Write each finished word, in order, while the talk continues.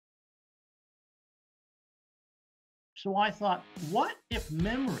So I thought, what if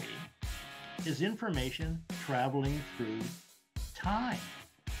memory is information traveling through time?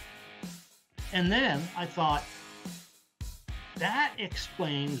 And then I thought, that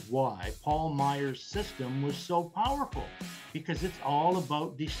explains why Paul Meyer's system was so powerful, because it's all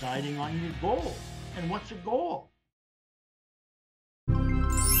about deciding on your goal. And what's a goal?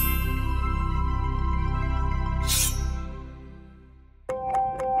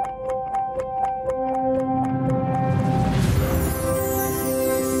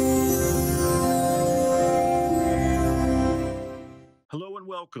 Hello and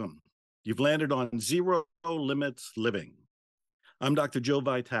welcome. You've landed on Zero Limits Living. I'm Dr. Joe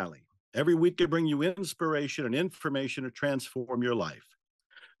Vitale. Every week I bring you inspiration and information to transform your life.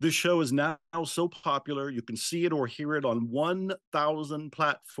 This show is now so popular you can see it or hear it on 1,000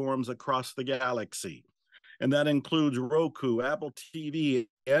 platforms across the galaxy. And that includes Roku, Apple TV,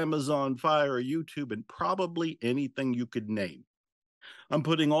 Amazon Fire, YouTube, and probably anything you could name. I'm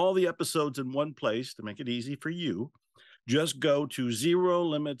putting all the episodes in one place to make it easy for you. Just go to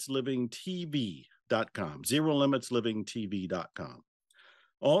ZeroLimitsLivingTV.com, ZeroLimitsLivingTV.com.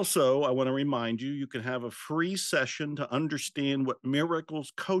 Also, I want to remind you, you can have a free session to understand what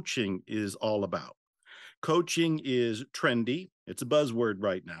miracles coaching is all about. Coaching is trendy. It's a buzzword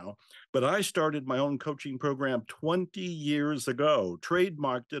right now, but I started my own coaching program 20 years ago,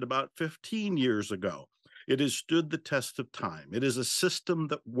 trademarked it about 15 years ago. It has stood the test of time. It is a system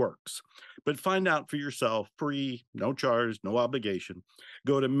that works. But find out for yourself, free, no charge, no obligation.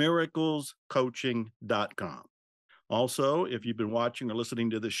 Go to miraclescoaching.com. Also, if you've been watching or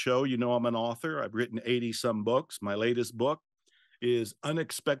listening to this show, you know I'm an author. I've written 80-some books. My latest book is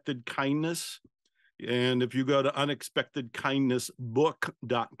Unexpected Kindness. And if you go to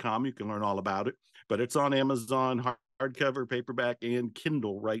unexpectedkindnessbook.com, you can learn all about it. But it's on Amazon, hardcover, paperback, and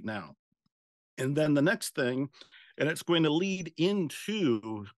Kindle right now. And then the next thing, and it's going to lead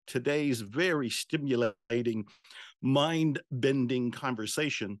into today's very stimulating, mind-bending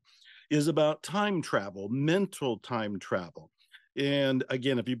conversation, is about time travel, mental time travel. And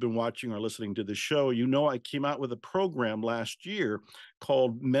again, if you've been watching or listening to the show, you know I came out with a program last year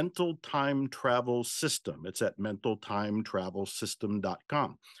called Mental Time Travel System. It's at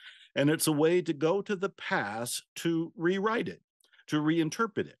mentaltimetravelsystem.com. And it's a way to go to the past to rewrite it, to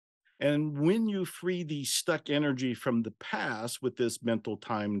reinterpret it. And when you free the stuck energy from the past with this mental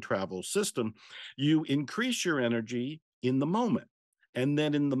time travel system, you increase your energy in the moment. And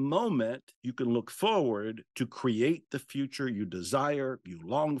then in the moment, you can look forward to create the future you desire, you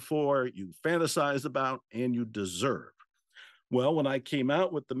long for, you fantasize about, and you deserve. Well, when I came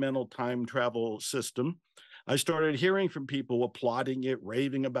out with the mental time travel system, I started hearing from people applauding it,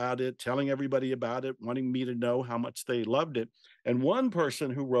 raving about it, telling everybody about it, wanting me to know how much they loved it. And one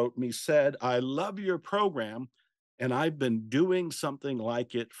person who wrote me said, I love your program, and I've been doing something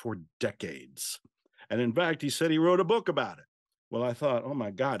like it for decades. And in fact, he said he wrote a book about it. Well, I thought, oh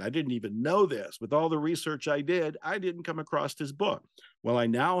my God, I didn't even know this. With all the research I did, I didn't come across his book. Well, I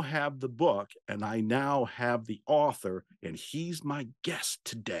now have the book, and I now have the author, and he's my guest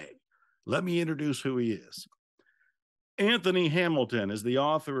today. Let me introduce who he is. Anthony Hamilton is the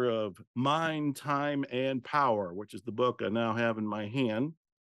author of Mind, Time, and Power, which is the book I now have in my hand.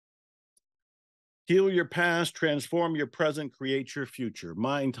 Heal your past, transform your present, create your future.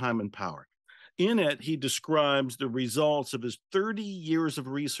 Mind, Time, and Power. In it, he describes the results of his 30 years of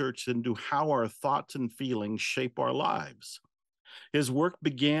research into how our thoughts and feelings shape our lives. His work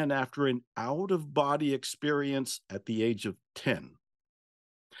began after an out-of-body experience at the age of 10.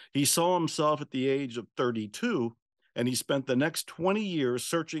 He saw himself at the age of 32, and he spent the next 20 years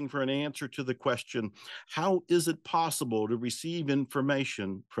searching for an answer to the question, how is it possible to receive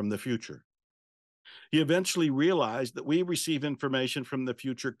information from the future? He eventually realized that we receive information from the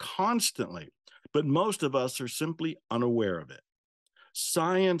future constantly, but most of us are simply unaware of it.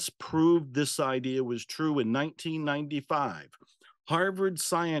 Science proved this idea was true in 1995. Harvard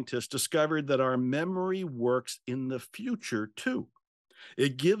scientists discovered that our memory works in the future too.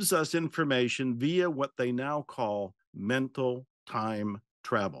 It gives us information via what they now call mental time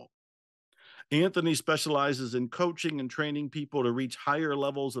travel. Anthony specializes in coaching and training people to reach higher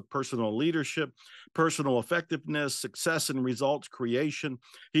levels of personal leadership, personal effectiveness, success, and results creation.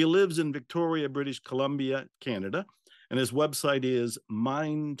 He lives in Victoria, British Columbia, Canada, and his website is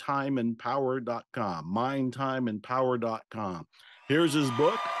mindtimeandpower.com, mindtimeandpower.com. Here's his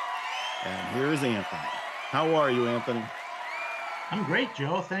book, and here's Anthony. How are you, Anthony? I'm great,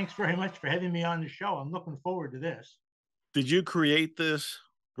 Joe. Thanks very much for having me on the show. I'm looking forward to this. Did you create this?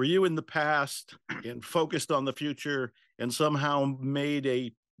 Were you in the past and focused on the future and somehow made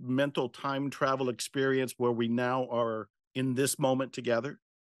a mental time travel experience where we now are in this moment together?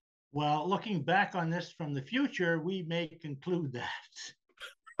 Well, looking back on this from the future, we may conclude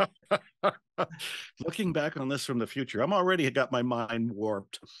that. Looking back on this from the future, I'm already got my mind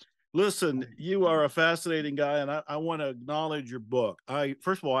warped. Listen, you are a fascinating guy, and I want to acknowledge your book.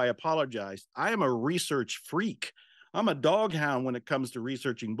 First of all, I apologize. I am a research freak. I'm a doghound when it comes to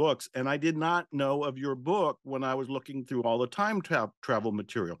researching books, and I did not know of your book when I was looking through all the time travel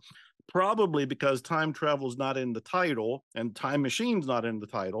material. Probably because time travel is not in the title and time machine's not in the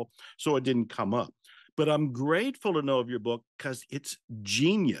title, so it didn't come up. But I'm grateful to know of your book because it's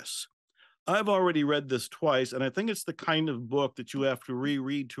genius. I've already read this twice, and I think it's the kind of book that you have to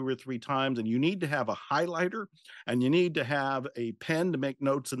reread 2 or 3 times, and you need to have a highlighter and you need to have a pen to make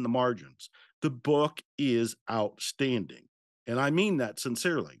notes in the margins. The book is outstanding, and I mean that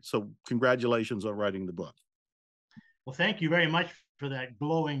sincerely. So congratulations on writing the book. Well, thank you very much for that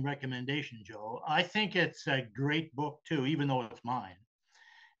glowing recommendation, Joe. I think it's a great book too, even though it's mine.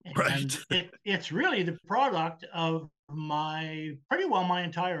 And Right. it's really the product of my pretty well my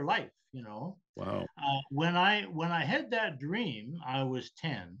entire life, you know. Wow. When I had that dream, I was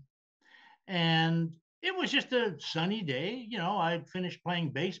 10, and it was just a sunny day. You know, I'd finished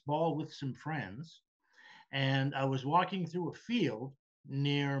playing baseball with some friends, and I was walking through a field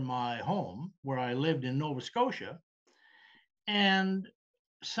near my home where I lived in Nova Scotia, and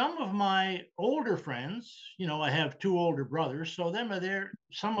some of my older friends, you know, I have 2 older brothers, so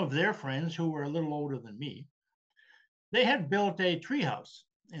some of their friends who were a little older than me, they had built a treehouse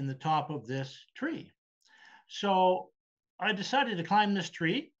in the top of this tree. So I decided to climb this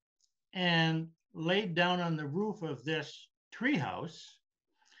tree and laid down on the roof of this treehouse.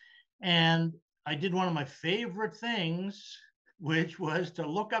 And I did one of my favorite things, which was to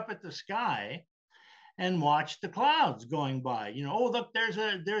look up at the sky and watch the clouds going by. You know, oh look, there's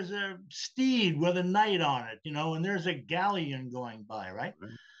a steed with a knight on it, you know, and there's a galleon going by, right?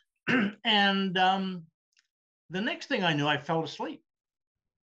 And the next thing I knew, I fell asleep.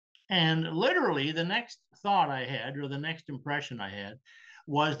 And literally, the next thought I had, or the next impression I had,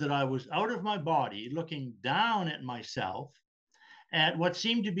 was that I was out of my body, looking down at myself at what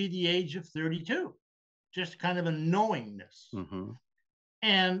seemed to be the age of 32, just kind of a knowingness. Mm-hmm.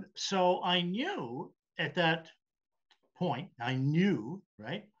 And so I knew at that point, I knew,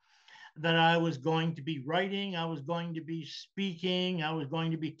 right, that I was going to be writing, I was going to be speaking, I was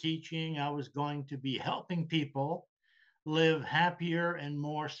going to be teaching, I was going to be helping people live happier and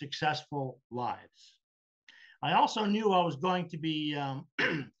more successful lives. I also knew I was going to be,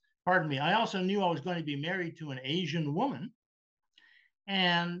 pardon me, I also knew I was going to be married to an Asian woman,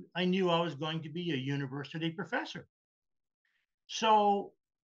 and I knew I was going to be a university professor. So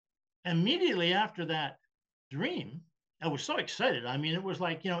immediately after that dream, I was so excited. I mean, it was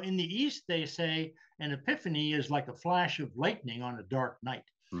like, you know, in the East, they say an epiphany is like a flash of lightning on a dark night.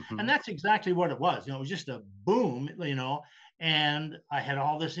 Mm-hmm. And that's exactly what it was. You know, it was just a boom, you know, and I had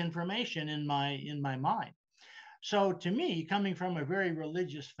all this information in my mind. So to me, coming from a very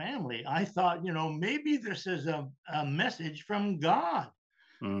religious family, I thought, you know, maybe this is a message from God.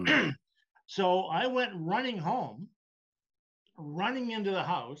 Mm. So I went running home, running into the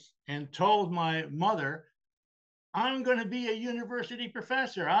house, and told my mother, I'm going to be a university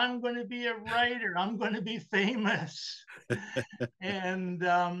professor. I'm going to be a writer. I'm going to be famous. And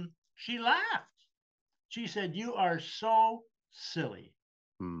she laughed. She said, "You are so silly."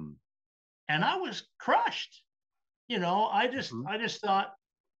 Mm. And I was crushed. You know, Mm-hmm. I just thought,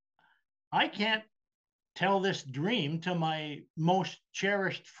 I can't tell this dream to my most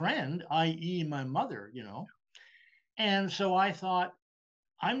cherished friend, i.e., my mother, you know. And so I thought,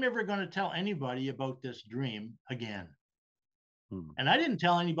 I'm never going to tell anybody about this dream again. Mm. And I didn't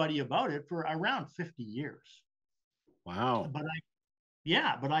tell anybody about it for around 50 years. Wow. But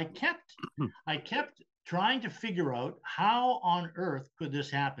I kept trying to figure out how on earth could this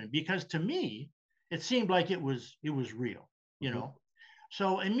happen, because to me it seemed like it was real, you Mm-hmm. know.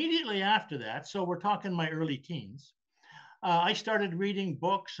 So immediately after that, so we're talking my early teens, I started reading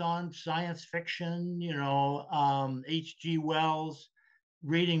books on science fiction, you know, H.G. Wells,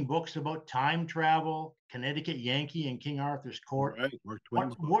 reading books about time travel, Connecticut Yankee and King Arthur's Court. Right. Mark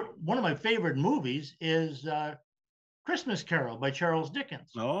Twain's book. One of my favorite movies is Christmas Carol by Charles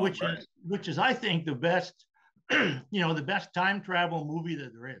Dickens, Oh, right. which is I think the best, you know, the best time travel movie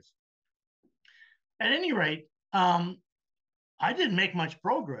that there is. At any rate, I didn't make much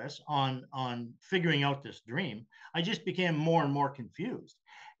progress on figuring out this dream. I just became more and more confused.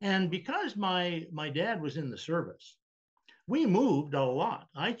 And because my dad was in the service, we moved a lot.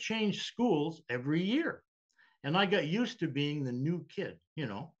 I changed schools every year, and I got used to being the new kid. you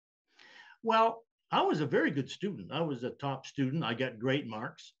know. Well, I was a very good student. I was a top student. I got great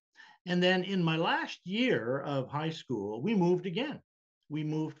marks. And then in my last year of high school, we moved again. We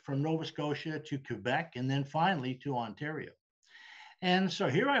moved from Nova Scotia to Quebec and then finally to Ontario. And so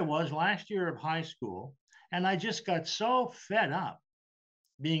here I was last year of high school, and I just got so fed up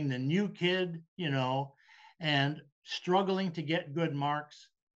being the new kid, and struggling to get good marks.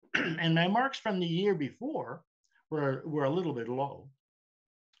 And my marks from the year before were a little bit low.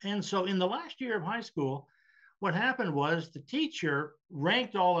 And so in the last year of high school, what happened was the teacher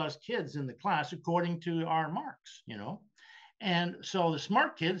ranked all us kids in the class according to our marks. And so the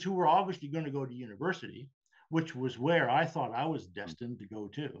smart kids who were obviously going to go to university, which was where I thought I was destined to go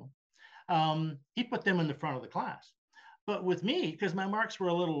to, he put them in the front of the class. But with me, because my marks were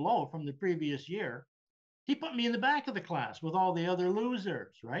a little low from the previous year, he put me in the back of the class with all the other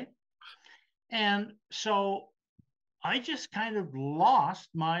losers, right? And so I just kind of lost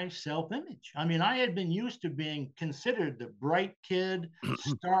my self-image. I mean, I had been used to being considered the bright kid,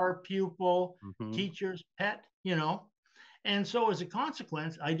 star pupil, teacher's pet. And so as a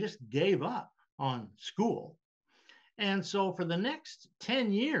consequence, I just gave up on school. And so for the next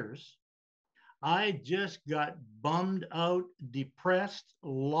 10 years, I just got bummed out, depressed,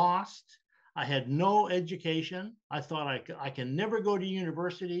 lost. I had no education. I thought I can never go to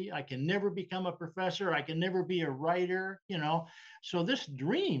university. I can never become a professor. I can never be a writer. So this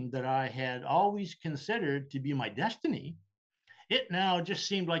dream that I had always considered to be my destiny, it now just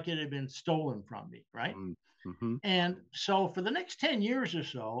seemed like it had been stolen from me, right? Mm-hmm. And so for the next 10 years or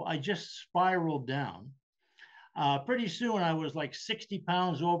so, I just spiraled down. Pretty soon, I was like 60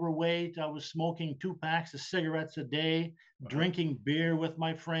 pounds overweight. I was smoking 2 packs of cigarettes a day, drinking beer with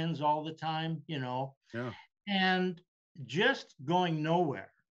my friends all the time, Yeah. and just going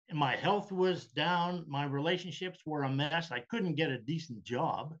nowhere. My health was down. My relationships were a mess. I couldn't get a decent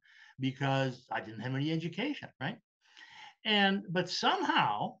job because I didn't have any education, right? But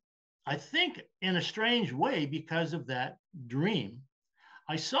somehow, I think in a strange way, because of that dream,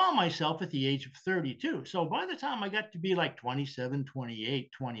 I saw myself at the age of 32. So by the time I got to be like 27,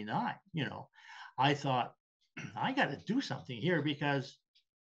 28, 29, I thought, I got to do something here because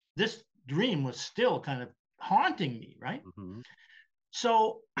this dream was still kind of haunting me, right? Mm-hmm.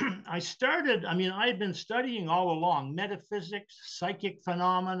 So I had been studying all along metaphysics, psychic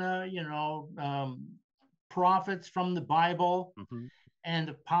phenomena, prophets from the Bible, and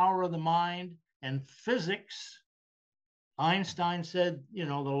the power of the mind and physics. Einstein said, the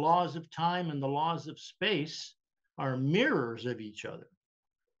laws of time and the laws of space are mirrors of each other.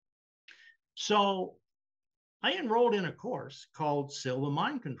 So I enrolled in a course called Silva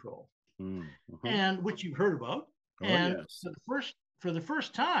Mind Control, and which you've heard about. Yes. For the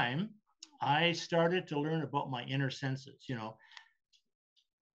first time, I started to learn about my inner senses,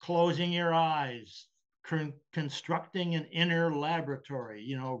 closing your eyes, constructing an inner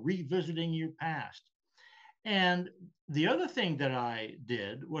laboratory, revisiting your past. And the other thing that I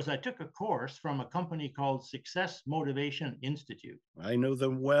did was I took a course from a company called Success Motivation Institute. I know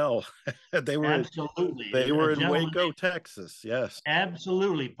them well. They were in Waco, Texas. Yes.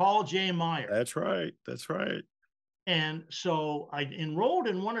 Absolutely. Paul J. Meyer. That's right. That's right. And so I enrolled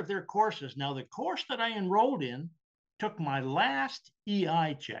in one of their courses. Now, the course that I enrolled in took my last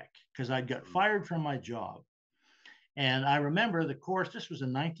EI check because I got fired from my job. And I remember the course, this was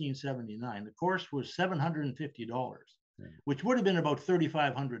in 1979. The course was $750, which would have been about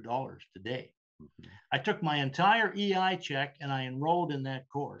 $3,500 today. I took my entire EI check and I enrolled in that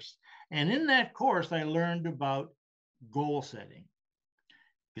course. And in that course, I learned about goal setting.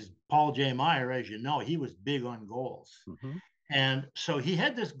 Because Paul J. Meyer, as you know, he was big on goals. And so he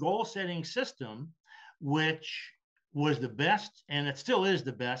had this goal setting system, which was the best, and it still is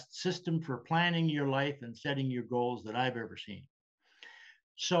the best system for planning your life and setting your goals that I've ever seen.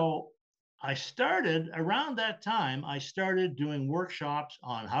 So around that time, I started doing workshops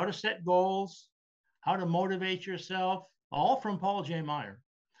on how to set goals, how to motivate yourself, all from Paul J. Meyer.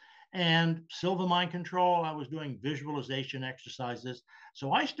 And Silva Mind Control, I was doing visualization exercises.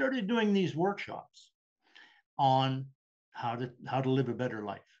 So I started doing these workshops on how to live a better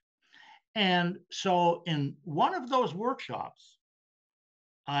life. And so in one of those workshops,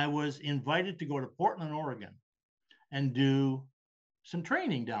 I was invited to go to Portland, Oregon, and do some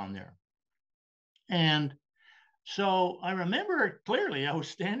training down there. And so I remember it clearly. I was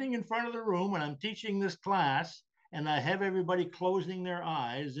standing in front of the room when I'm teaching this class, and I have everybody closing their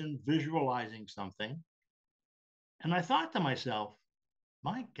eyes and visualizing something. And I thought to myself,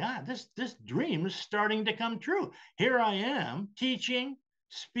 my God, this dream is starting to come true. Here I am teaching,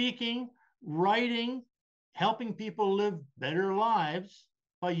 speaking, writing, helping people live better lives.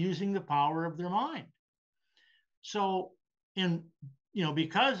 by using the power of their mind. So, in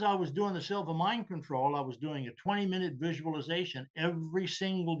because I was doing the Silva mind control, I was doing a 20-minute visualization every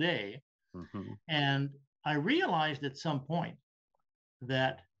single day. Mm-hmm. And I realized at some point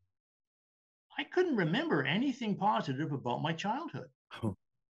that I couldn't remember anything positive about my childhood. Oh.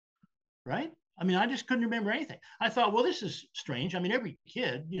 Right? I mean, I just couldn't remember anything. I thought, well, this is strange. I mean, every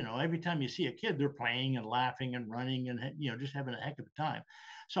kid, every time you see a kid, they're playing and laughing and running and, just having a heck of a time.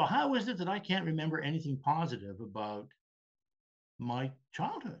 So how is it that I can't remember anything positive about my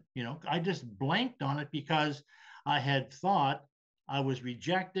childhood? I just blanked on it because I had thought I was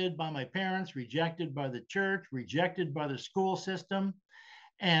rejected by my parents, rejected by the church, rejected by the school system.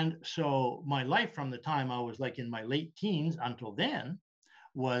 And so my life from the time I was like in my late teens until then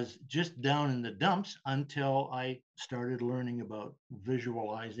was just down in the dumps until I started learning about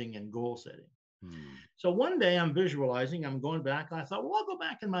visualizing and goal setting. So one day I'm visualizing, I'm going back. I thought, well, I'll go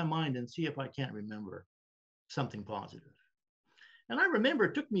back in my mind and see if I can't remember something positive. And I remember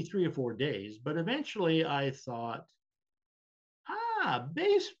it took me 3 or 4 days, but eventually I thought,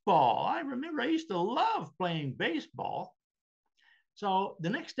 baseball. I remember I used to love playing baseball. So the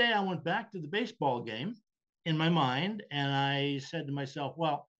next day I went back to the baseball game in my mind, and I said to myself,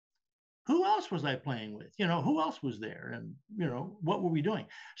 well, who else was I playing with? Who else was there? And, what were we doing?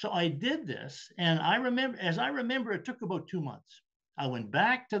 So I did this. And as I remember, it took about 2 months. I went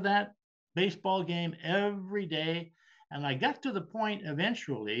back to that baseball game every day. And I got to the point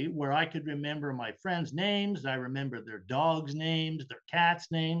eventually where I could remember my friends' names. I remembered their dogs' names, their cats'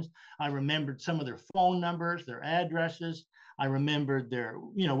 names. I remembered some of their phone numbers, their addresses. I remembered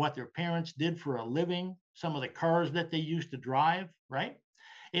what their parents did for a living, some of the cars that they used to drive, right?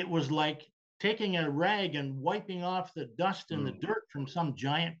 It was like taking a rag and wiping off the dust and the dirt from some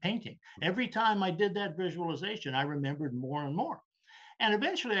giant painting. Every time I did that visualization, I remembered more and more. And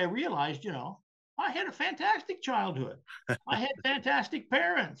eventually I realized, I had a fantastic childhood. I had fantastic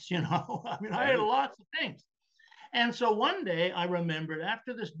parents, I mean, I had lots of things. And so one day I remembered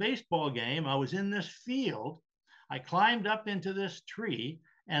after this baseball game, I was in this field. I climbed up into this tree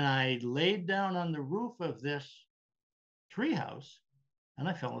and I laid down on the roof of this treehouse and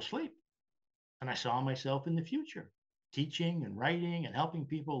I fell asleep. And I saw myself in the future, teaching and writing and helping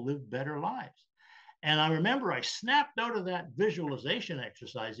people live better lives. And I remember I snapped out of that visualization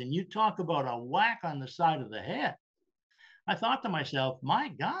exercise, and you talk about a whack on the side of the head. I thought to myself, my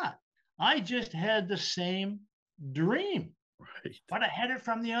God, I just had the same dream, Right. but I had it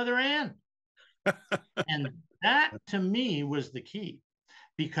from the other end. And that to me was the key,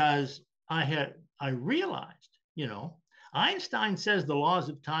 because I realized, Einstein says the laws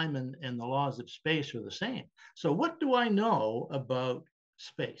of time and the laws of space are the same. So what do I know about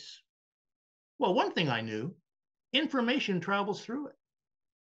space? Well, one thing I knew, information travels through it.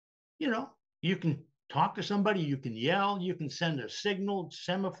 You can talk to somebody, you can yell, you can send a signal,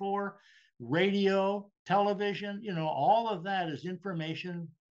 semaphore, radio, television, all of that is information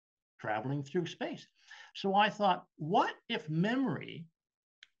traveling through space. So I thought, what if memory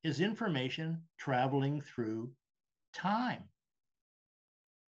is information traveling through time?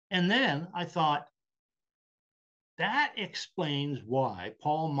 And then I thought, that explains why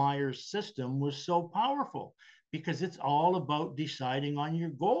Paul Meyer's system was so powerful, because it's all about deciding on your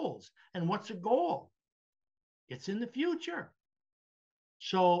goals. And what's a goal? It's in the future.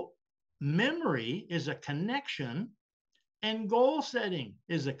 So memory is a connection and goal setting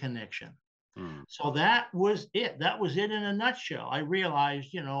is a connection. So that was it. That was it in a nutshell. I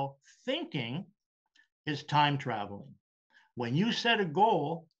realized, thinking is time traveling. When you set a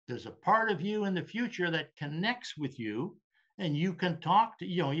goal, there's a part of you in the future that connects with you, and you can talk to,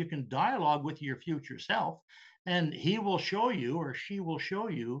 you can dialogue with your future self, and he will show you or she will show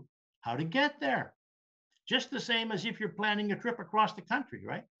you how to get there. Just the same as if you're planning a trip across the country,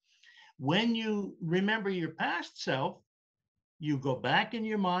 right? When you remember your past self, you go back in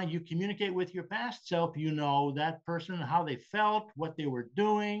your mind, you communicate with your past self, that person, how they felt, what they were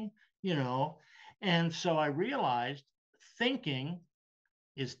doing, And so I realized thinking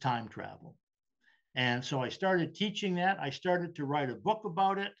is time travel. And so I started teaching that. I started to write a book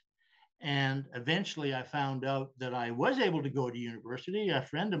about it. And eventually I found out that I was able to go to university. A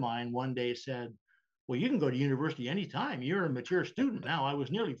friend of mine one day said, well, you can go to university anytime. You're a mature student now. I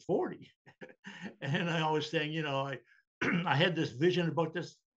was nearly 40. And I was saying, I had this vision about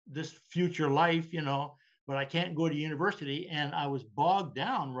this future life, but I can't go to university. And I was bogged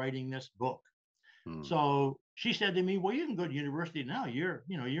down writing this book. So she said to me, well, you can go to university now. You're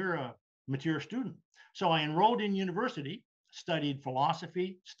a mature student. So I enrolled in university, studied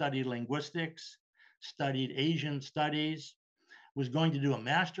philosophy, studied linguistics, studied Asian studies. was going to do a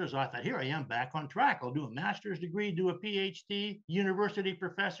master's. I thought, here I am back on track. I'll do a master's degree, do a PhD, university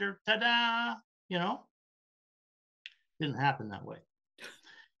professor. Ta-da! You know, didn't happen that way.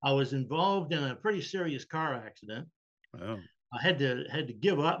 I was involved in a pretty serious car accident. Oh. I had to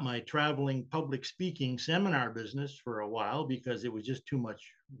give up my traveling public speaking seminar business for a while because it was just too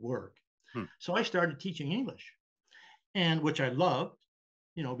much work. So I started teaching English, and which I loved,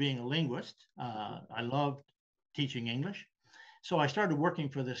 you know, being a linguist. I loved teaching English. So I started working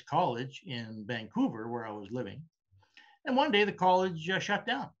for this college in Vancouver where I was living. And one day the college shut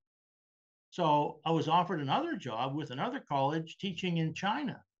down. So I was offered another job with another college teaching in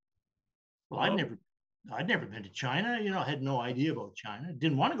China. Well, I'd never been to China, you know, I had no idea about China.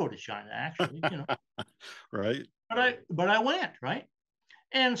 Didn't want to go to China, actually, you know. Right. But I went, right?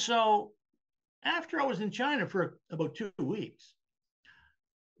 And so after I was in China for about 2 weeks,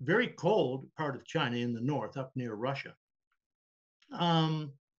 very cold part of China in the north, up near Russia,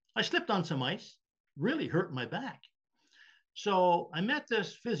 I slipped on some ice, really hurt my back. So I met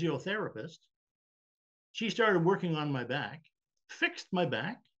this physiotherapist. She started working on my back, fixed my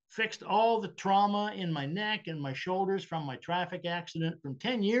back, fixed all the trauma in my neck and my shoulders from my traffic accident from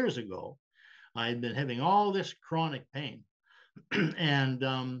 10 years ago. I had been having all this chronic pain.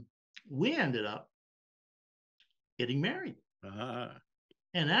 And we ended up getting married.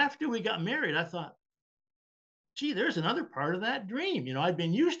 And after we got married, I thought, gee, there's another part of that dream. You know, I'd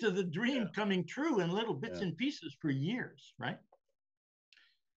been used to the dream coming true in little bits and pieces for years, right?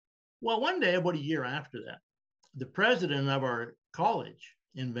 Well, one day, about a year after that, the president of our college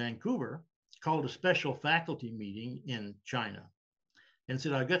in Vancouver called a special faculty meeting in China and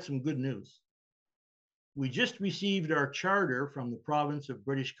said, I've got some good news. We just received our charter from the province of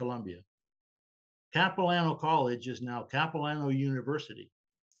British Columbia. Capilano College is now Capilano University.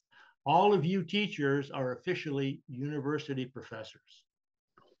 All of you teachers are officially university professors.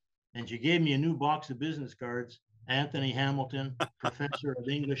 And she gave me a new box of business cards. Anthony Hamilton, Professor of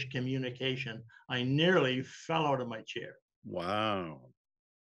English Communication. I nearly fell out of my chair. Wow.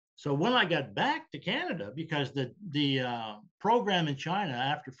 So when I got back to Canada, because the program in China,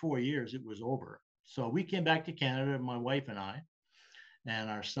 after 4 years, it was over. So we came back to Canada, my wife and I,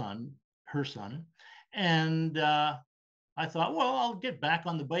 and our son, her son. And I thought, well, I'll get back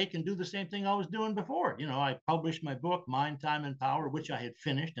on the bike and do the same thing I was doing before. You know, I published my book, Mind, Time, and Power, which I had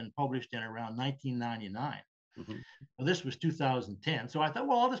finished and published in around 1999. Well, this was 2010. So I thought,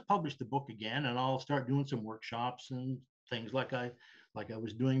 well, I'll just publish the book again and I'll start doing some workshops and things like I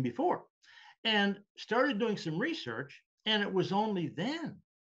was doing before. And started doing some research. And it was only then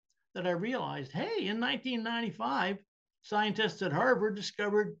that I realized, hey, in 1995, scientists at Harvard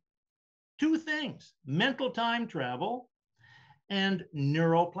discovered two things: mental time travel and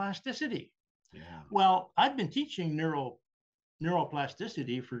neuroplasticity. Yeah. Well, I've been teaching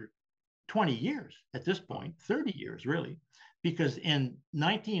neuroplasticity for 20 years at this point, 30 years really, because in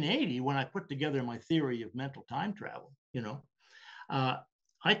 1980, when I put together my theory of mental time travel, you know,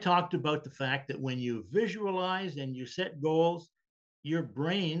 I talked about the fact that when you visualize and you set goals, your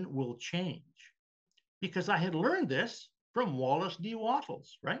brain will change. Because I had learned this from Wallace D.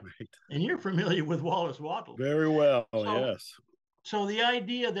 Wattles, right? And you're familiar with Wallace Wattles. Very well, yes. So the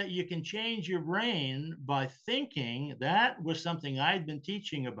idea that you can change your brain by thinking, that was something I'd been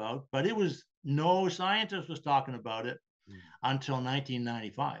teaching about, but it was no scientist was talking about it until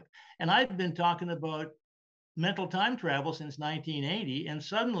 1995. And I'd been talking about mental time travel since 1980. And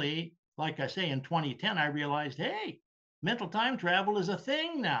suddenly, like I say, in 2010, I realized, hey, mental time travel is a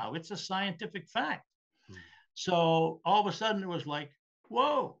thing now. It's a scientific fact. So all of a sudden it was like,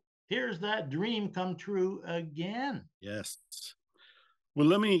 whoa, here's that dream come true again. Yes. Well,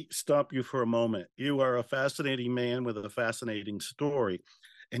 let me stop you for a moment. You are a fascinating man with a fascinating story.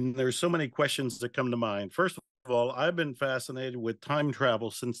 And there's so many questions that come to mind. First of all, I've been fascinated with time travel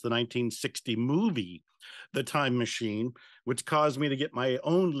since the 1960 movie, The Time Machine, which caused me to get my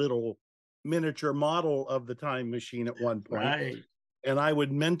own little miniature model of the time machine at one point. Right. And I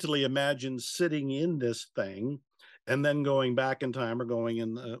would mentally imagine sitting in this thing and then going back in time or going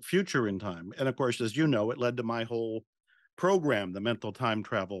in the future in time. And of course, as you know, it led to my whole program, the mental time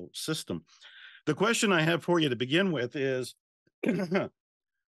travel system. The question I have for you to begin with is,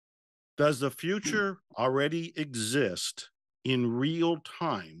 does the future already exist in real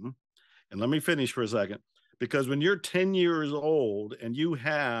time? And let me finish for a second, because when you're 10 years old and you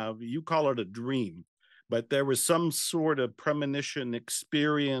call it a dream, but there was some sort of premonition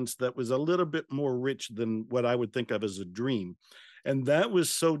experience that was a little bit more rich than what I would think of as a dream. And that was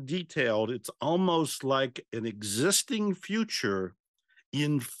so detailed, it's almost like an existing future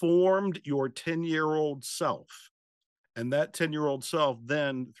informed your 10-year-old self. And that 10-year-old self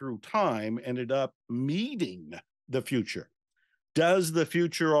then, through time, ended up meeting the future. Does the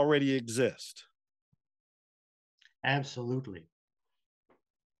future already exist? Absolutely.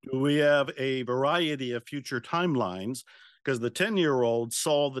 Do we have a variety of future timelines? Because the 10-year-old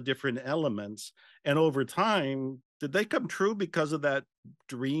saw the different elements, and over time, did they come true because of that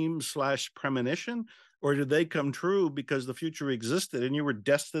dream slash premonition, or did they come true because the future existed and you were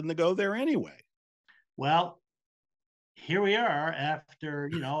destined to go there anyway? Well, here we are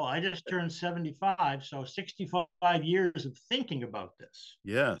after, I just turned 75, so 65 years of thinking about this.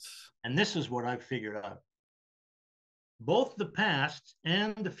 Yes. And this is what I've figured out. Both the past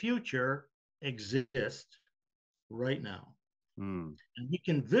and the future exist right now. Mm. And we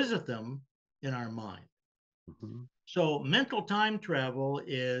can visit them in our mind. Mm-hmm. So, mental time travel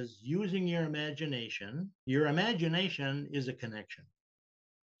is using your imagination. Your imagination is a connection.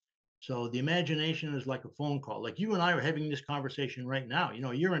 So, the imagination is like a phone call. Like you and I are having this conversation right now.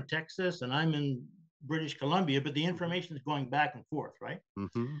 You're in Texas and I'm in British Columbia, but the information is going back and forth, right?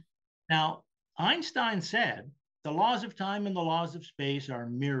 Mm-hmm. Now, Einstein said the laws of time and the laws of space are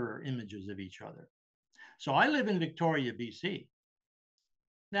mirror images of each other. So, I live in Victoria, BC.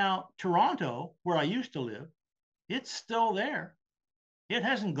 Now, Toronto, where I used to live, it's still there. It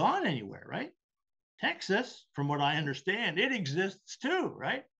hasn't gone anywhere, right? Texas, from what I understand, it exists too,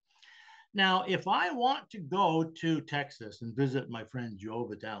 right? Now, if I want to go to Texas and visit my friend Joe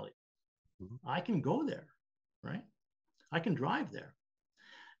Vitale, I can go there, right? I can drive there.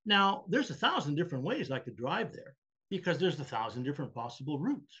 Now, there's 1,000 different ways I could drive there because there's 1,000 different possible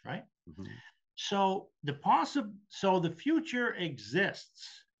routes, right? Mm-hmm. So the future exists,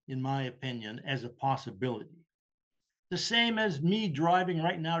 in my opinion, as a possibility. The same as me driving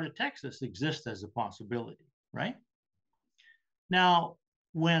right now to Texas exists as a possibility, right? Now,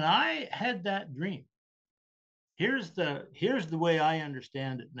 when I had that dream, here's the way I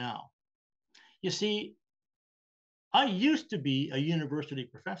understand it now. You see, I used to be a university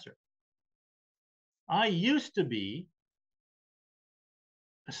professor. I used to be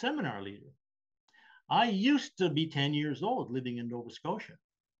a seminar leader. I used to be 10 years old living in Nova Scotia.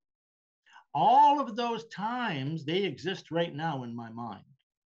 All of those times, they exist right now in my mind.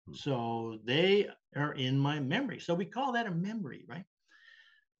 So they are in my memory. So we call that a memory, right?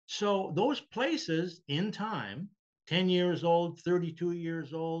 So those places in time, 10 years old, 32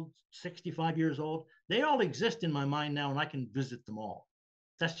 years old, 65 years old, they all exist in my mind now and I can visit them all.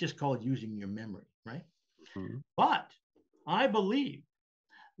 That's just called using your memory, right? Mm-hmm. But I believe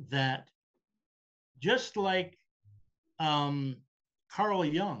that just like Carl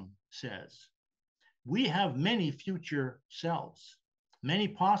Jung says, we have many future selves, many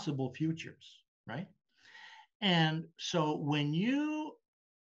possible futures, right? And so when you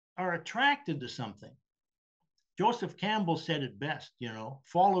are attracted to something, Joseph Campbell said it best,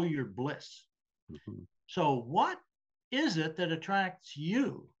 follow your bliss. Mm-hmm. So, what is it that attracts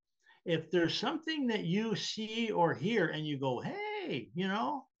you? If there's something that you see or hear and you go, hey,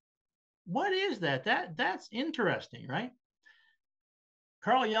 what is that? That's interesting, right?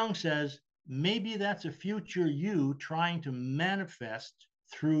 Carl Jung says maybe that's a future you trying to manifest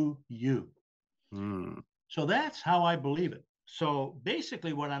through you. Mm. So that's how I believe it. So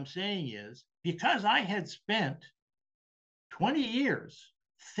basically, what I'm saying is because I had spent 20 years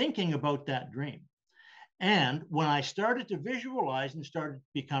thinking about that dream, and when I started to visualize and started to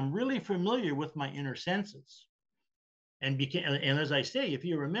become really familiar with my inner senses, and as I say, if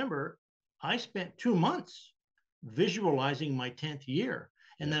you remember, I spent 2 months visualizing my 10th year.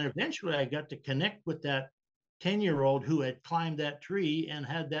 And then eventually I got to connect with that 10-year-old who had climbed that tree and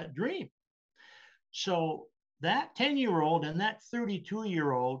had that dream. So that 10-year-old and that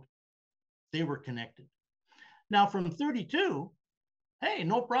 32-year-old, they were connected. Now from 32, hey,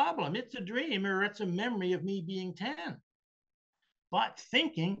 no problem. It's a dream or it's a memory of me being 10. But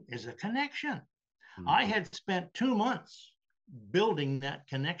thinking is a connection. Mm-hmm. I had spent 2 months building that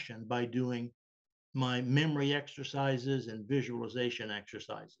connection by doing my memory exercises and visualization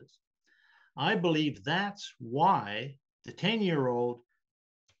exercises. I believe that's why the 10-year-old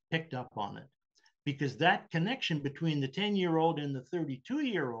picked up on it, because that connection between the 10-year-old and the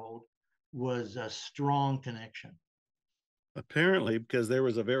 32-year-old was a strong connection. Apparently, because there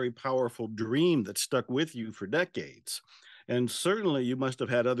was a very powerful dream that stuck with you for decades. And certainly you must have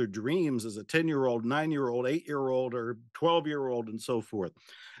had other dreams as a 10-year-old, 9-year-old, 8-year-old, or 12-year-old, and so forth.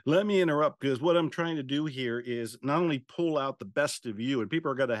 Let me interrupt because what I'm trying to do here is not only pull out the best of you, and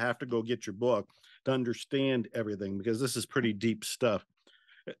people are going to have to go get your book to understand everything because this is pretty deep stuff.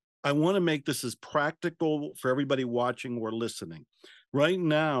 I want to make this as practical for everybody watching or listening. Right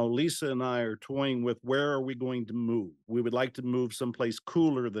now, Lisa and I are toying with where are we going to move. We would like to move someplace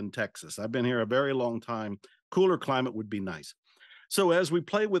cooler than Texas. I've been here a very long time. Cooler climate would be nice. So as we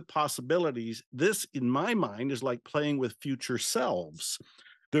play with possibilities, this in my mind is like playing with future selves.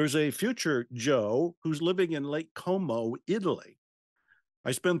 There's a future Joe who's living in Lake Como, Italy.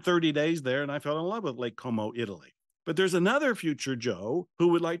 I spent 30 days there and I fell in love with Lake Como, Italy. But there's another future Joe who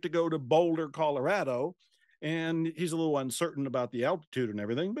would like to go to Boulder, Colorado, and he's a little uncertain about the altitude and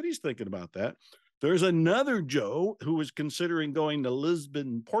everything, but he's thinking about that. There's another Joe who is considering going to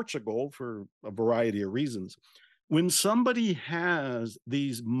Lisbon, Portugal for a variety of reasons. When somebody has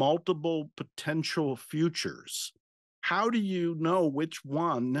these multiple potential futures, how do you know which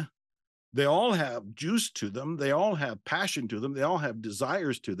one? They all have juice to them. They all have passion to them. They all have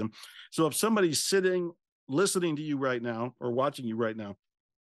desires to them. So if somebody's sitting, listening to you right now or watching you right now,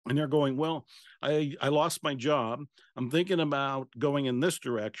 and they're going, well, I lost my job. I'm thinking about going in this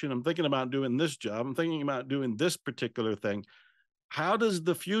direction. I'm thinking about doing this job. I'm thinking about doing this particular thing. How does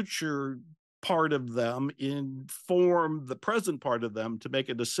the future part of them inform the present part of them to make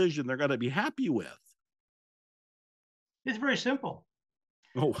a decision they're going to be happy with? It's very simple.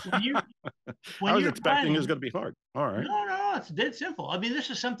 Oh, When you I when was you're expecting it was planning, going to be hard. All right. no, it's dead simple. I mean,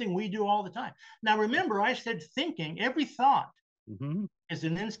 this is something we do all the time. Now, remember, I said thinking, every thought Mm-hmm. is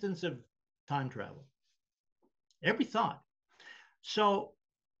an instance of time travel. Every thought. So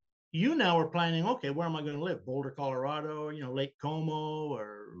you now are planning, okay, where am I going to live? Boulder, Colorado, Lake Como,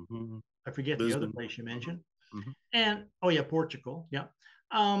 or Mm-hmm. I forget the other Lisbon. place you mentioned. Mm-hmm. And oh yeah, Portugal. Yeah.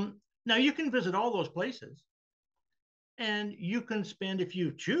 Now you can visit all those places, and you can spend, if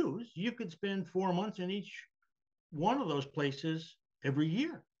you choose, you could spend 4 months in each one of those places every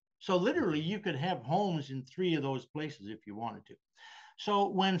year. So literally, you could have homes in 3 of those places if you wanted to. So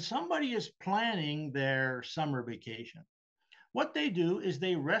when somebody is planning their summer vacation, what they do is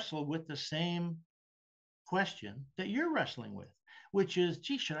they wrestle with the same question that you're wrestling with, which is,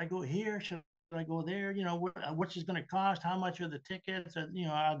 gee, should I go here? Should I go there? What's it going to cost? How much are the tickets?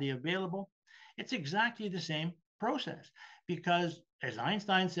 Are they available? It's exactly the same process because, as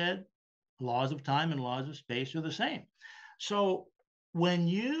Einstein said, laws of time and laws of space are the same. So when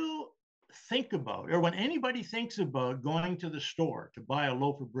you think about, or when anybody thinks about going to the store to buy a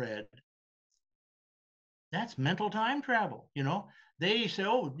loaf of bread, that's mental time travel. They say,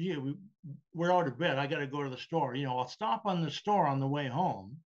 oh, yeah, we're out of bread. I got to go to the store. I'll stop on the store on the way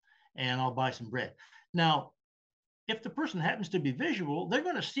home and I'll buy some bread. Now, if the person happens to be visual, they're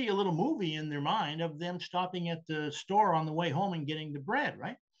going to see a little movie in their mind of them stopping at the store on the way home and getting the bread,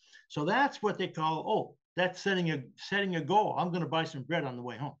 right? So that's what they call, oh, that's setting a goal. I'm going to buy some bread on the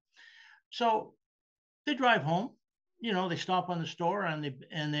way home. So they drive home, they stop on the store and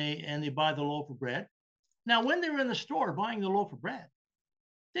they buy the loaf of bread. Now, when they're in the store buying the loaf of bread,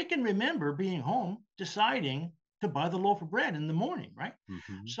 they can remember being home, deciding to buy the loaf of bread in the morning, right?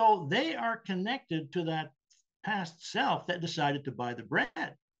 Mm-hmm. So they are connected to that past self that decided to buy the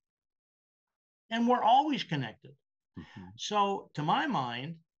bread. And we're always connected. Mm-hmm. So to my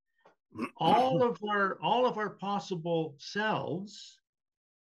mind, all of our possible selves,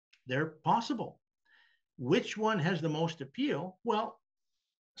 they're possible. Which one has the most appeal? Well,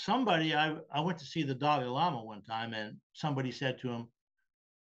 I went to see the Dalai Lama one time, and somebody said to him,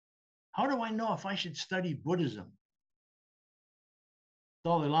 how do I know if I should study Buddhism?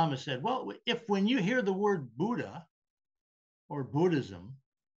 Dalai Lama said, well, if when you hear the word Buddha or Buddhism,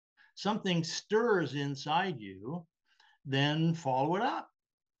 something stirs inside you, then follow it up.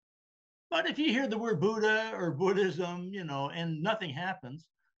 But if you hear the word Buddha or Buddhism, and nothing happens,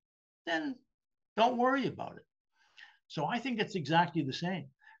 then don't worry about it. So I think it's exactly the same.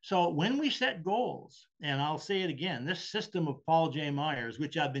 So when we set goals, and I'll say it again, this system of Paul J. Myers,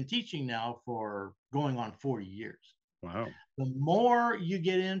 which I've been teaching now for going on 40 years, Wow. the more you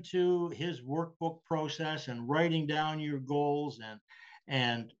get into his workbook process and writing down your goals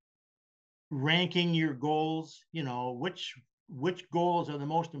and ranking your goals, which goals are the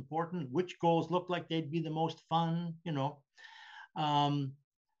most important, which goals look like they'd be the most fun, um,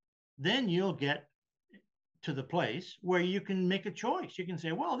 then you'll get to the place where you can make a choice. You can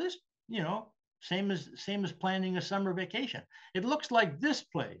say, well, this, same as planning a summer vacation. It looks like this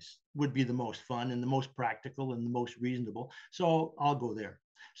place would be the most fun and the most practical and the most reasonable. So I'll go there.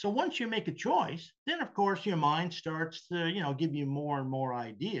 So once you make a choice, then of course your mind starts to, give you more and more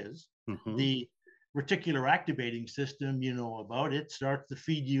ideas. Mm-hmm. The reticular activating system, about it, starts to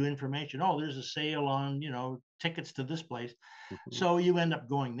feed you information. Oh, there's a sale on, tickets to this place. Mm-hmm. So you end up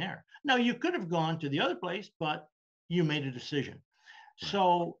going there. Now, you could have gone to the other place, but you made a decision. Right.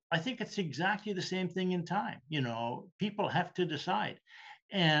 So I think it's exactly the same thing in time. People have to decide.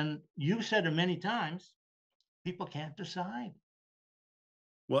 And you've said it many times, people can't decide.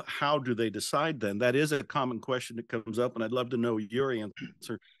 Well, how do they decide then? That is a common question that comes up, and I'd love to know your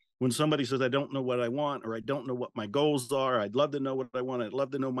answer. When somebody says, I don't know what I want, or I don't know what my goals are, I'd love to know what I want, I'd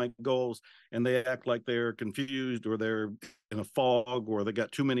love to know my goals, and they act like they're confused or they're in a fog or they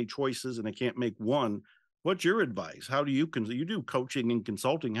got too many choices and they can't make one. What's your advice? How do you do coaching and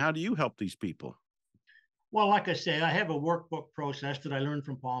consulting? How do you help these people? Well, like I say, I have a workbook process that I learned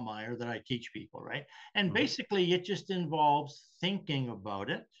from Paul Meyer that I teach people, right? And Mm-hmm. basically, it just involves thinking about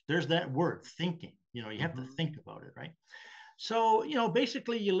it. There's that word, thinking. You have to Mm-hmm. think about it, right? So,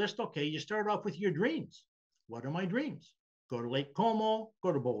 basically, you list, okay, you start off with your dreams. What are my dreams? Go to Lake Como,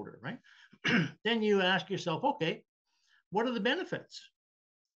 go to Boulder, right? Then you ask yourself, okay, what are the benefits?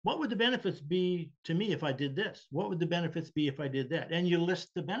 What would the benefits be to me if I did this? What would the benefits be if I did that? And you list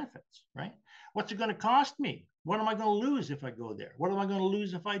the benefits, right? What's it going to cost me? What am I going to lose if I go there? What am I going to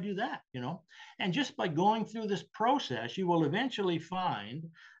lose if I do that? And just by going through this process, you will eventually find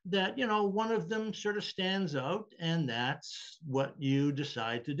that, one of them sort of stands out, and that's what you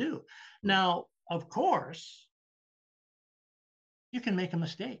decide to do. Now, of course, you can make a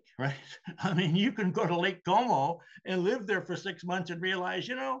mistake, right? I mean, you can go to Lake Como and live there for 6 months and realize,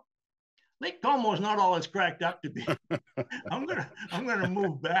 Lake Como is not all it's cracked up to be. I'm gonna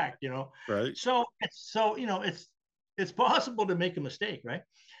move back. Right. So it's possible to make a mistake, right?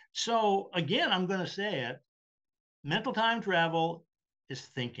 So again, I'm gonna say it. Mental time travel is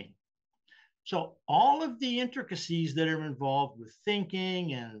thinking. So all of the intricacies that are involved with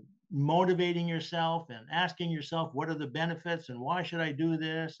thinking and motivating yourself and asking yourself, what are the benefits and why should I do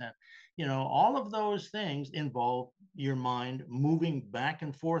this? And, all of those things involve your mind moving back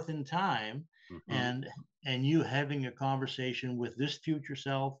and forth in time, Mm-hmm. and you having a conversation with this future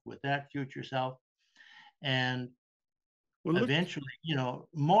self, with that future self. And Well, look. eventually,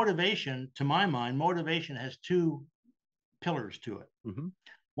 motivation, to my mind, motivation has two pillars to it. Mm-hmm.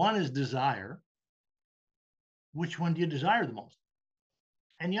 One is desire. Which one do you desire the most?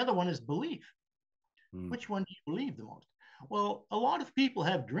 And the other one is belief. Mm. Which one do you believe the most? Well, a lot of people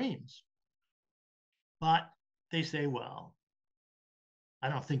have dreams, but they say, well, I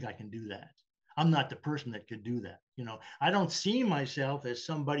don't think I can do that. I'm not the person that could do that. I don't see myself as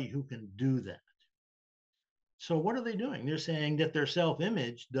somebody who can do that. So what are they doing? They're saying that their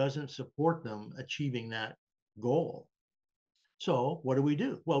self-image doesn't support them achieving that goal. So what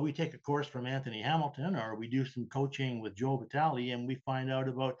do? Well, we take a course from Anthony Hamilton, or we do some coaching with Joe Vitale, and we find out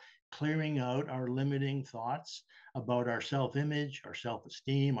about clearing out our limiting thoughts about our self-image, our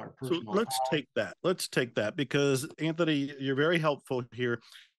self-esteem, our So personal let's power. take that. Let's take that because Anthony, you're very helpful here.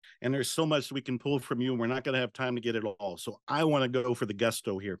 And there's so much we can pull from you, and we're not going to have time to get it all. So I want to go for the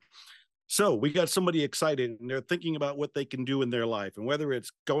gusto here. So we got somebody excited and they're thinking about what they can do in their life, and whether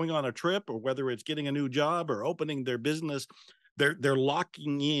it's going on a trip or whether it's getting a new job or opening their business, they're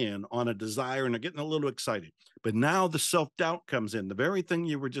locking in on a desire and they're getting a little excited. But now the self-doubt comes in, the very thing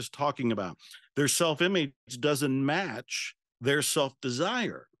you were just talking about. Their self-image doesn't match their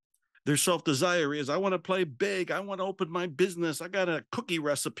self-desire. Their self-desire is, I want to play big. I want to open my business. I got a cookie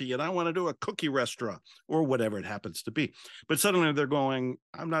recipe and I want to do a cookie restaurant or whatever it happens to be. But suddenly they're going,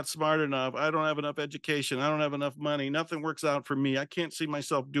 I'm not smart enough. I don't have enough education. I don't have enough money. Nothing works out for me. I can't see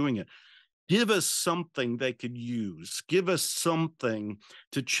myself doing it. Give us something they could use. Give us something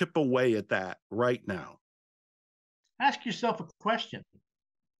to chip away at that right now. Ask yourself a question.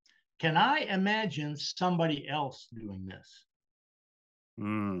 Can I imagine somebody else doing this?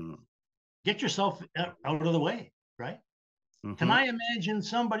 Mm. Get yourself out of the way, right? Can Mm-hmm. I imagine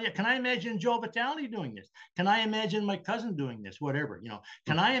can I imagine Joe Vitale doing this? Can I imagine my cousin doing this? Whatever,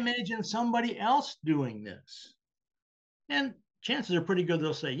 can I imagine somebody else doing this? And chances are pretty good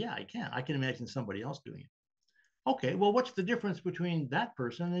they'll say, yeah, I can. I can imagine somebody else doing it. Okay, well, what's the difference between that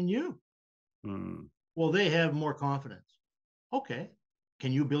person and you? Mm. Well, they have more confidence. Okay,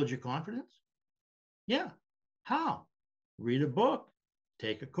 can you build your confidence? Yeah. How? Read a book,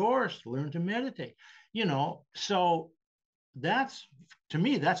 take a course, learn to meditate. So that's, to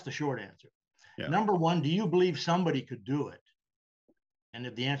me, that's the short answer. Yeah. Number one, do you believe somebody could do it? And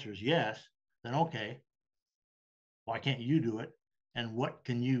if the answer is yes, then okay, why can't you do it? And what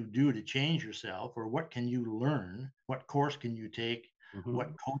can you do to change yourself? Or what can you learn? What course can you take? Mm-hmm. What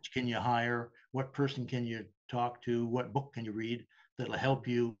coach can you hire? What person can you talk to? What book can you read that'll help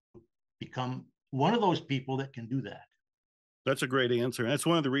you become one of those people that can do that? That's a great answer. And that's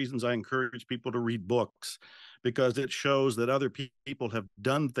one of the reasons I encourage people to read books, because it shows that other people have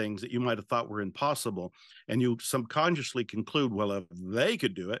done things that you might have thought were impossible. And you subconsciously conclude, well, if they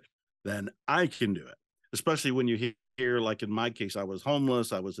could do it, then I can do it. Especially when you hear, like in my case, I was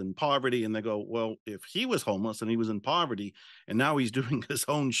homeless, I was in poverty, and they go, well, if he was homeless and he was in poverty and now he's doing his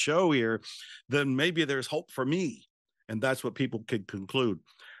own show here, then maybe there's hope for me. And that's what people could conclude.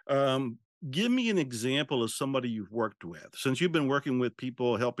 Give me an example of somebody you've worked with. Since you've been working with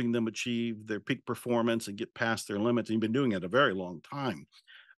people, helping them achieve their peak performance and get past their limits, and you've been doing it a very long time.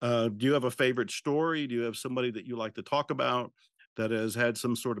 Do you have a favorite story? Do you have somebody that you like to talk about that has had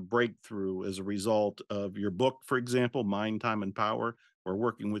some sort of breakthrough as a result of your book, for example, Mind, Time, and Power, or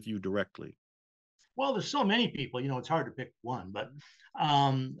working with you directly? Well, there's so many people, it's hard to pick one, but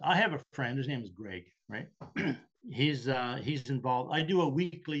I have a friend. His name is Greg, right? He's involved. I do a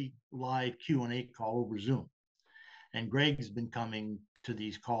weekly live Q&A call over Zoom, and Greg's been coming to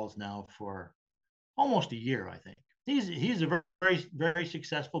these calls now for almost a year, I think. He's a very very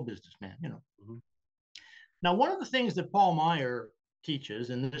successful businessman. Mm-hmm. Now, one of the things that Paul Meyer teaches,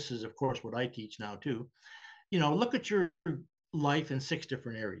 and this is of course what I teach now too, look at your life in 6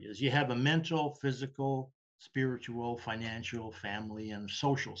 different areas. You have a mental, physical, spiritual, financial, family, and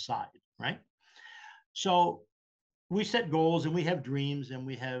social side, right? So we set goals and we have dreams and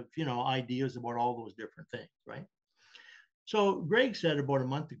we have, ideas about all those different things, right? So Greg said about a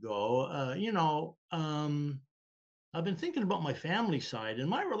month ago, I've been thinking about my family side, and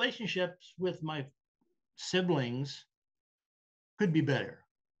my relationships with my siblings could be better.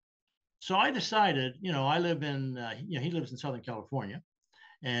 So I decided, I live in, he lives in Southern California,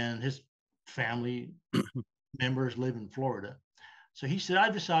 and his family members live in Florida. So he said, I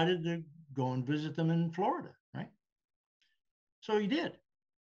decided to go and visit them in Florida, right? So he did.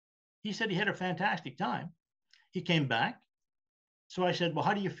 He said he had a fantastic time. He came back. So I said, well,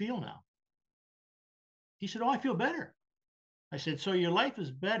 how do you feel now? He said, oh, I feel better. I said, so your life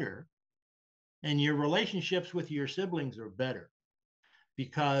is better and your relationships with your siblings are better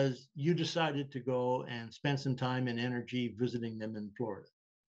because you decided to go and spend some time and energy visiting them in Florida.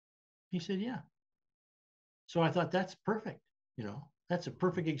 He said, yeah. So I thought that's perfect. That's a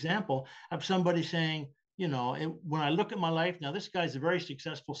perfect example of somebody saying, when I look at my life, now this guy's a very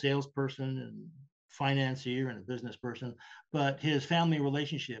successful salesperson and financier and a business person, but his family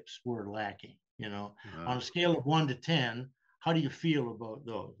relationships were lacking. On a scale of 1 to 10, how do you feel about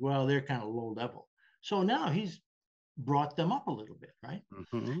those? Well, they're kind of low level. So now he's brought them up a little bit, right?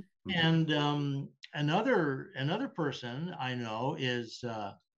 Mm-hmm. Mm-hmm. And another person I know is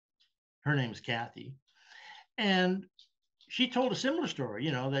her name's Kathy, and she told a similar story.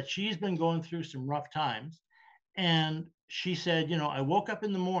 That she's been going through some rough times, and she said, I woke up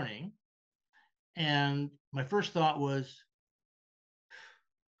in the morning, and my first thought was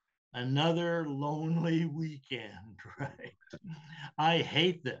another lonely weekend, right? I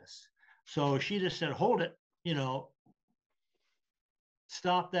hate this. So she just said, hold it,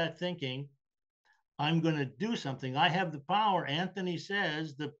 stop that thinking. I'm going to do something. I have the power. Anthony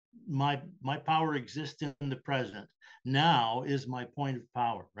says that my power exists in the present. Now is my point of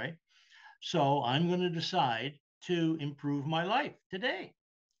power, right? So I'm going to decide to improve my life today.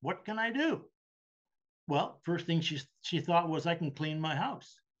 What can I do? Well, first thing she thought was I can clean my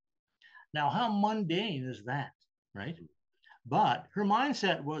house. Now, how mundane is that, right? But her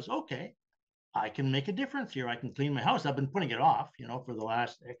mindset was, okay, I can make a difference here. I can clean my house. I've been putting it off, for the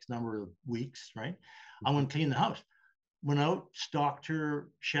last X number of weeks, right? I'm going to clean the house. Went out, stocked her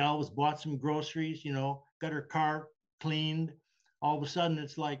shelves, bought some groceries, got her car cleaned. All of a sudden,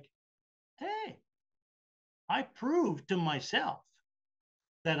 it's like, hey, I proved to myself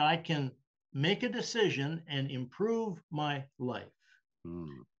that I can make a decision and improve my life. Mm.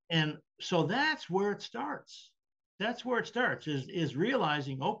 And so that's where it starts. That's where it starts is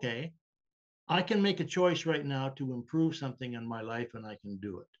realizing, okay, I can make a choice right now to improve something in my life and I can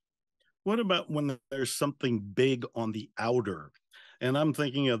do it. What about when there's something big on the outer? And I'm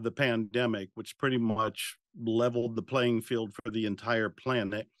thinking of the pandemic, which pretty much leveled the playing field for the entire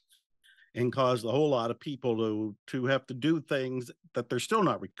planet and caused a whole lot of people to have to do things that they're still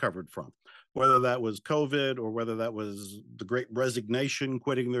not recovered from, whether that was COVID or whether that was the great resignation,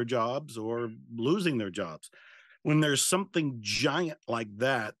 quitting their jobs or losing their jobs. When there's something giant like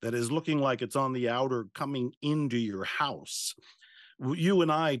that that is looking like it's on the outer coming into your house, you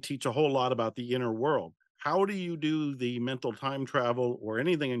and I teach a whole lot about the inner world. How do you do the mental time travel or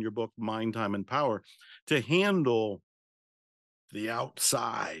anything in your book, Mind, Time, and Power, to handle the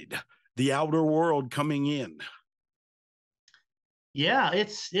outside, the outer world coming in? Yeah,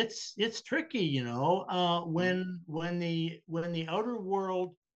 it's tricky, when the outer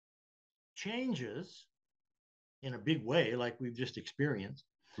world changes, in a big way, like we've just experienced,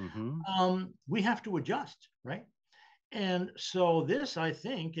 Mm-hmm. we have to adjust, right? And so this, I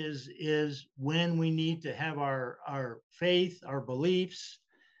think, is when we need to have our faith, our beliefs,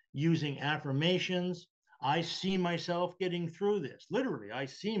 using affirmations. I see myself getting through this. Literally, I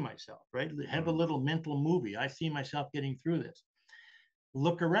see myself, right? Have a little mental movie. I see myself getting through this.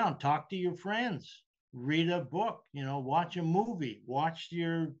 Look around, talk to your friends, read a book, watch a movie, watch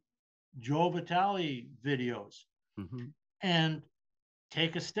your Joe Vitale videos, Mm-hmm. and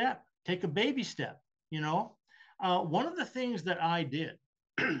take a step, take a baby step. You know, one of the things that I did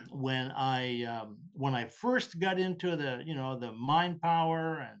when I first got into the mind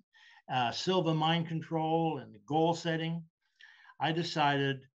power and Silva mind control and goal setting, I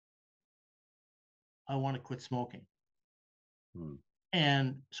decided I want to quit smoking. Mm-hmm.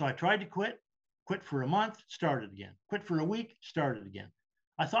 And so I tried to quit for a month, started again, quit for a week, started again.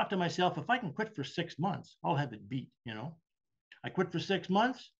 I thought to myself, if I can quit for 6 months, I'll have it beat. I quit for 6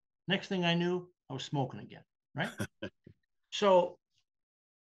 months. Next thing I knew, I was smoking again, right? So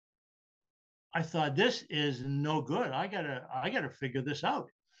I thought, this is no good. I gotta figure this out.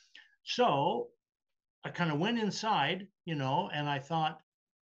 So I kind of went inside, and I thought,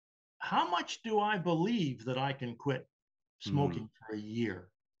 how much do I believe that I can quit Mm-hmm. smoking for a year?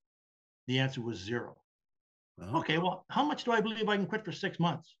 The answer was zero. Well, Okay, well, how much do I believe I can quit for 6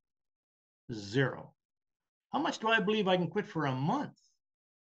 months? Zero. How much do I believe I can quit for a month?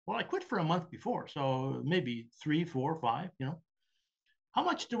 Well, I quit for a month before, so maybe 3, 4, 5. How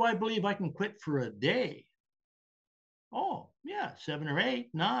much do I believe I can quit for a day? Oh, yeah, 7 or 8,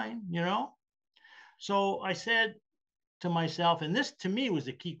 9. So I said to myself, and this to me was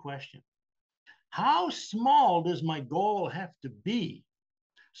a key question: how small does my goal have to be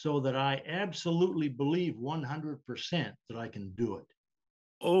so that I absolutely believe 100% that I can do it?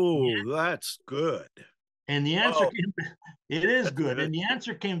 oh, that's good. And the answer Oh, came, it is that's good. good. And the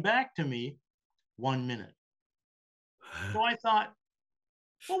answer came back to me: 1 minute. So I thought,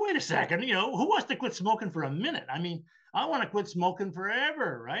 well, wait a second. Who wants to quit smoking for a minute? I mean, I want to quit smoking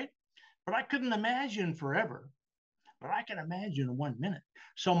forever, right? But I couldn't imagine forever, but I can imagine 1 minute.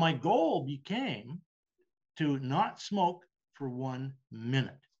 So my goal became to not smoke for 1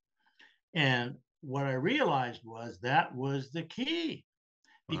 minute. And what I realized was that was the key,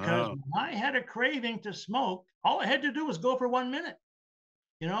 because Wow. when I had a craving to smoke, all I had to do was go for 1 minute,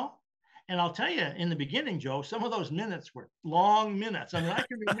 you know? And I'll tell you, in the beginning, Joe, some of those minutes were long minutes. I mean, I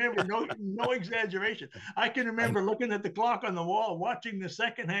can remember, no exaggeration. I can I, remember looking at the clock on the wall, watching the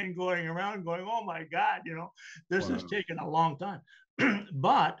second hand going around, going, "Oh my God, this is wow. taking a long time."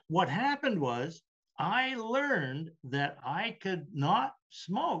 But what happened was, I learned that I could not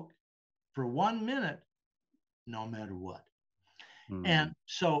smoke for 1 minute, no matter what. Mm, And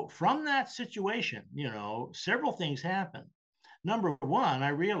so from that situation, several things happened. Number one, I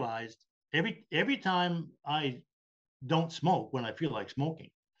realized every time I don't smoke, when I feel like smoking,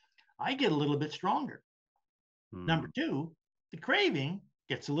 I get a little bit stronger. Number mm, two, the craving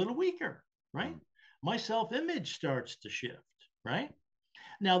gets a little weaker, right? mm. My self-image starts to shift, right?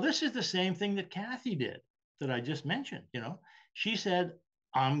 Now, this is the same thing that Kathy did, that I just mentioned. She said,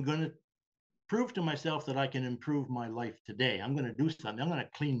 I'm going to prove to myself that I can improve my life today. I'm going to do something. I'm going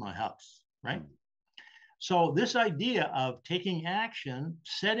to clean my house, right? Mm. So, this idea of taking action,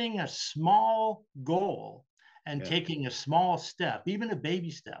 setting a small goal, and Yeah. taking a small step, even a baby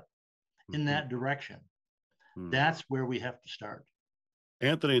step, in Mm-hmm. that direction, Mm. that's where we have to start.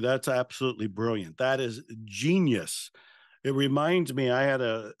 Anthony, that's absolutely brilliant. That is genius. It reminds me, I had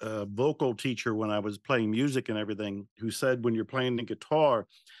a vocal teacher when I was playing music and everything who said when you're playing the guitar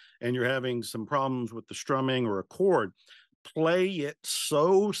and you're having some problems with the strumming or a chord, play it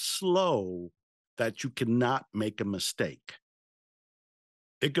so slow that you cannot make a mistake.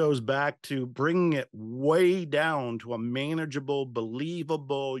 It goes back to bringing it way down to a manageable,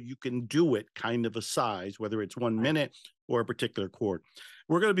 believable, you can do it kind of a size, whether it's 1 minute or a particular chord.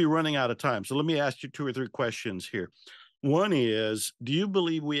 We're going to be running out of time. So let me ask you 2 or 3 questions here. One is, do you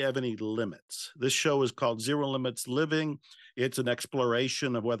believe we have any limits? This show is called Zero Limits Living. It's an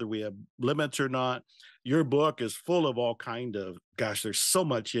exploration of whether we have limits or not. Your book is full of all kind of, gosh, there's so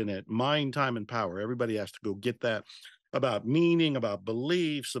much in it. Mind, time, and power. Everybody has to go get that, about meaning, about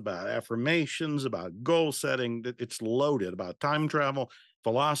beliefs, about affirmations, about goal setting. It's loaded, about time travel,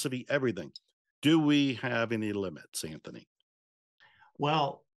 philosophy, everything. Do we have any limits, Anthony?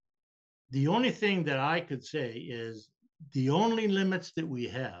 Well, the only thing that I could say is the only limits that we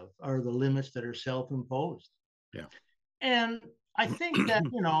have are the limits that are self imposed. Yeah. And I think that,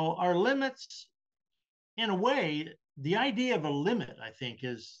 our limits, in a way, the idea of a limit, I think,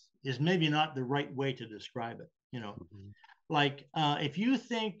 is maybe not the right way to describe it. Mhm. Like if you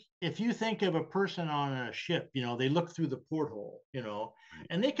think of a person on a ship, they look through the porthole, Right.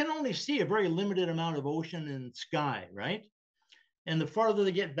 and they can only see a very limited amount of ocean and sky, right? And the farther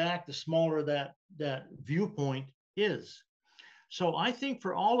they get back, the smaller that viewpoint is. So I think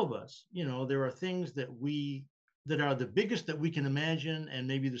for all of us, there are things that are the biggest that we can imagine, and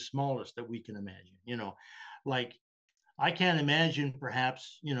maybe the smallest that we can imagine. Like I can't imagine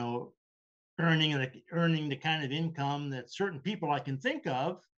perhaps earning the kind of income that certain people I can think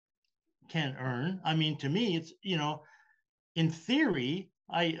of can earn. I mean, to me, it's in theory,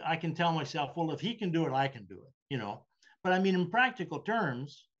 I can tell myself, well, if he can do it, I can do it. But I mean, in practical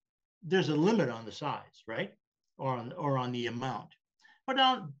terms, there's a limit on the size, right? Or on the amount. But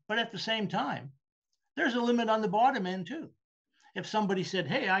at the same time, there's a limit on the bottom end too. If somebody said,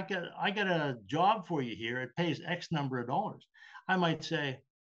 "Hey, I got a job for you here. It pays X number of dollars," I might say,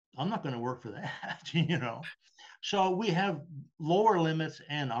 "I'm not going to work for that." So we have lower limits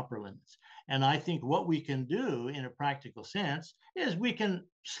and upper limits. And I think what we can do in a practical sense is we can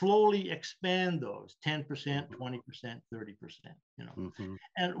slowly expand those 10%, Mhm. 20%, 30%. Mhm.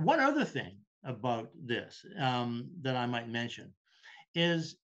 And one other thing about this that I might mention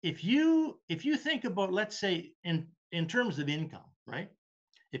is if you think about, let's say, in terms of income, right?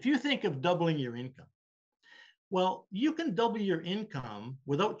 If you think of doubling your income, well, you can double your income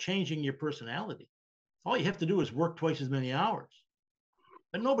without changing your personality. All you have to do is work twice as many hours.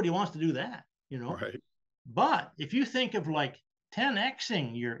 But nobody wants to do that. Right. But if you think of like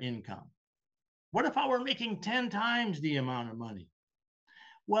 10xing your income, what if I were making 10 times the amount of money?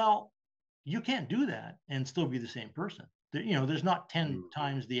 Well, you can't do that and still be the same person. There's not 10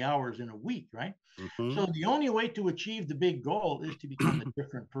 times the hours in a week, right? Mhm. So the only way to achieve the big goal is to become a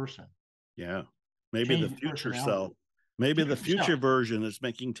different person, Yeah. Maybe the change your future personality. self, maybe the Future self. future version is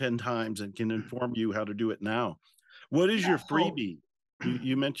making 10 times and can inform you how to do it now. What is Yeah. your So freebie?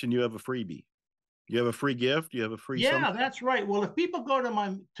 You mentioned you have a freebie. You have a free gift? You have a free yeah, something? that's right. Well, if people go to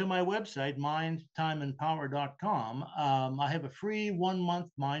my website, mindtimeandpower.com, I have a free 1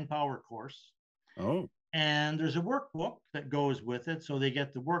 month Mind Power course. Oh, And there's a workbook that goes with it. So they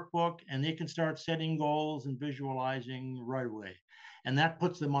get the workbook and they can start setting goals and visualizing right away. And that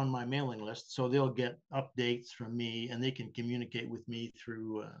puts them on my mailing list. So they'll get updates from me and they can communicate with me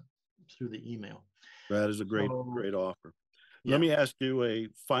through the email. that is a great, So great offer. Let yeah. me ask you a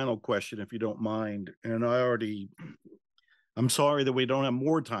final question, if you don't mind. And I'm sorry that we don't have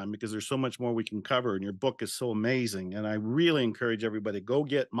more time because there's so much more we can cover. And your book is so amazing. And I really encourage everybody, go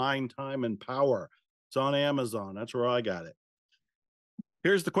get Mind, Time, and Power. It's on Amazon. That's where I got it.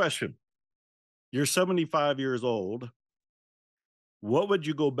 Here's the question. You're 75 years old. What would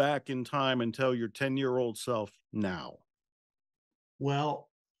you go back in time and tell your 10-year-old self now? Well,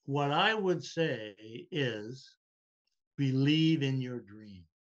 what I would say is believe in your dream,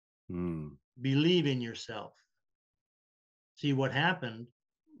 Hmm. believe in yourself. See what happened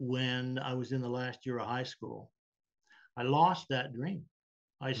when I was in the last year of high school. I lost that dream.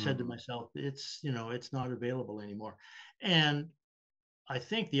 I said to Hmm. myself, it's not available anymore. And I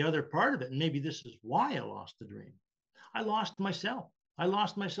think the other part of it, and maybe this is why I lost the dream, I lost myself. I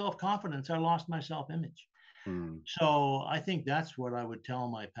lost my self confidence. I lost my self image. Hmm. So I think that's what I would tell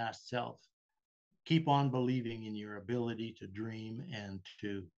my past self. Keep on believing in your ability to dream and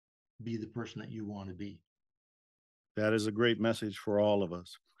to be the person that you want to be. That is a great message for all of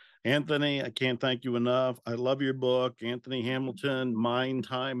us. Anthony, I can't thank you enough. I love your book, Anthony Hamilton, Mind,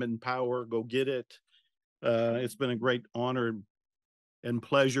 Time, and Power. Go get it. It's been a great honor and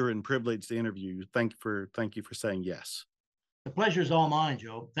pleasure and privilege to interview you. Thank you for saying yes. The pleasure is all mine,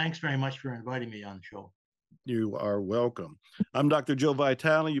 Joe. Thanks very much for inviting me on the show. You are welcome. I'm Dr. Joe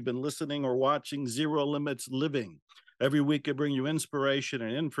Vitale. You've been listening or watching Zero Limits Living. Every week, I bring you inspiration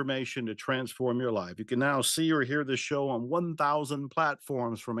and information to transform your life. You can now see or hear this show on 1,000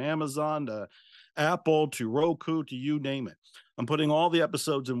 platforms, from Amazon to Apple to Roku to you name it. I'm putting all the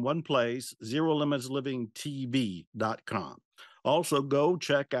episodes in one place, ZeroLimitsLivingTV.com. Also, go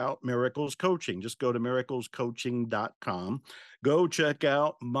check out Miracles Coaching. Just go to miraclescoaching.com. Go check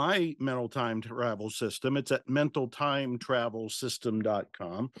out my mental time travel system. It's at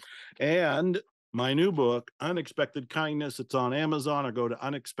mentaltimetravelsystem.com. And my new book, Unexpected Kindness, it's on Amazon, or go to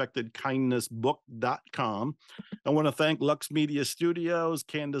unexpectedkindnessbook.com. I want to thank Lux Media Studios,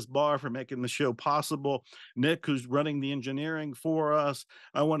 Candace Barr for making the show possible, Nick, who's running the engineering for us.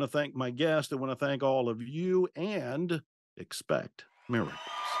 I want to thank my guest. I want to thank all of you, and expect miracles.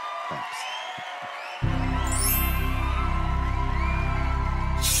 Thanks.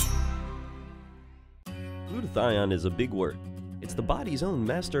 Glutathione is a big word. It's the body's own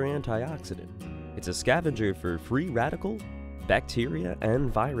master antioxidant. It's a scavenger for free radical, bacteria,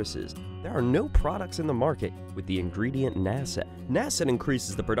 and viruses. There are no products in the market with the ingredient NASET. NASET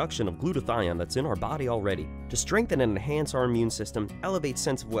increases the production of glutathione that's in our body already to strengthen and enhance our immune system, elevate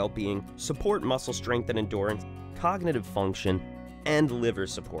sense of well-being, support muscle strength and endurance, cognitive function, and liver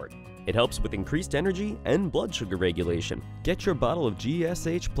support. It helps with increased energy and blood sugar regulation. Get your bottle of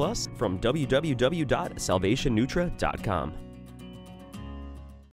GSH Plus from www.salvationnutra.com.